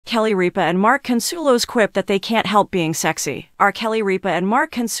Kelly Ripa and Mark Consuelos quip that they can't help being sexy. Are Kelly Ripa and Mark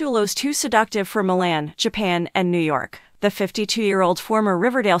Consuelos too seductive for Milan, Japan, and New York? The 52-year-old former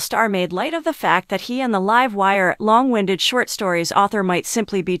Riverdale star made light of the fact that he and the Live Wire long-winded short stories author might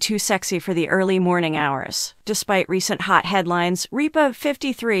simply be too sexy for the early morning hours. Despite recent hot headlines, Ripa,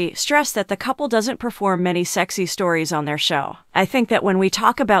 53, stressed that the couple doesn't perform many sexy stories on their show. I think that when we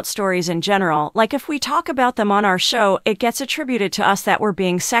talk about stories in general, like if we talk about them on our show, it gets attributed to us that we're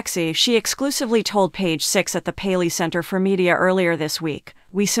being sexy, she exclusively told Page 6 at the Paley Center for Media earlier this week.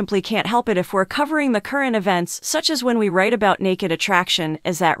 We simply can't help it if we're covering the current events, such as when we write about naked attraction,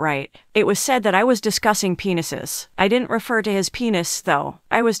 is that right? It was said that I was discussing penises. I didn't refer to his penis, though.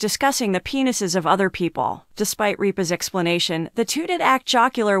 I was discussing the penises of other people. Despite Ripa's explanation, the two did act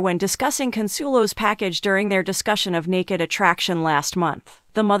jocular when discussing Consuelos' package during their discussion of naked attraction last month.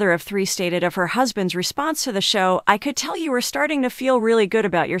 The mother of three stated of her husband's response to the show, "I could tell you were starting to feel really good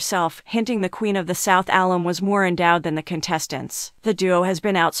about yourself," hinting the Queen of the South alum was more endowed than the contestants. The duo has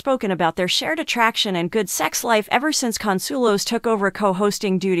been outspoken about their shared attraction and good sex life ever since Consuelos took over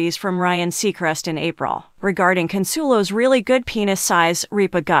co-hosting duties from Ryan Seacrest in April. Regarding Consuelos' really good penis size,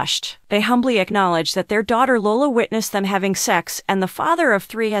 Ripa gushed. They humbly acknowledged that their daughter Lola witnessed them having sex, and the father of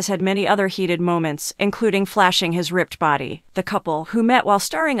three has had many other heated moments, including flashing his ripped body. The couple, who met while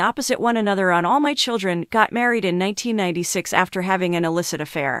starring opposite one another on All My Children, got married in 1996 after having an illicit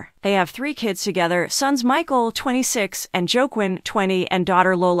affair. They have 3 kids together, sons Michael, 26, and Joaquin, 20, and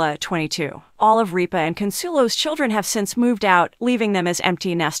daughter Lola, 22. All of Ripa and Consuelos' children have since moved out, leaving them as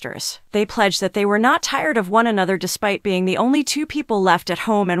empty nesters. They pledged that they were not tired of one another despite being the only 2 people left at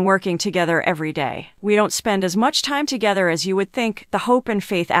home and working together every day. "We don't spend as much time together as you would think," the Hope and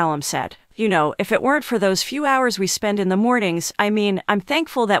Faith alum said. "You know, if it weren't for those few hours we spend in the mornings, I'm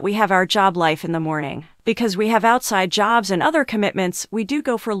thankful that we have our job life in the morning. Because we have outside jobs and other commitments, we do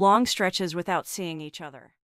go for long stretches without seeing each other."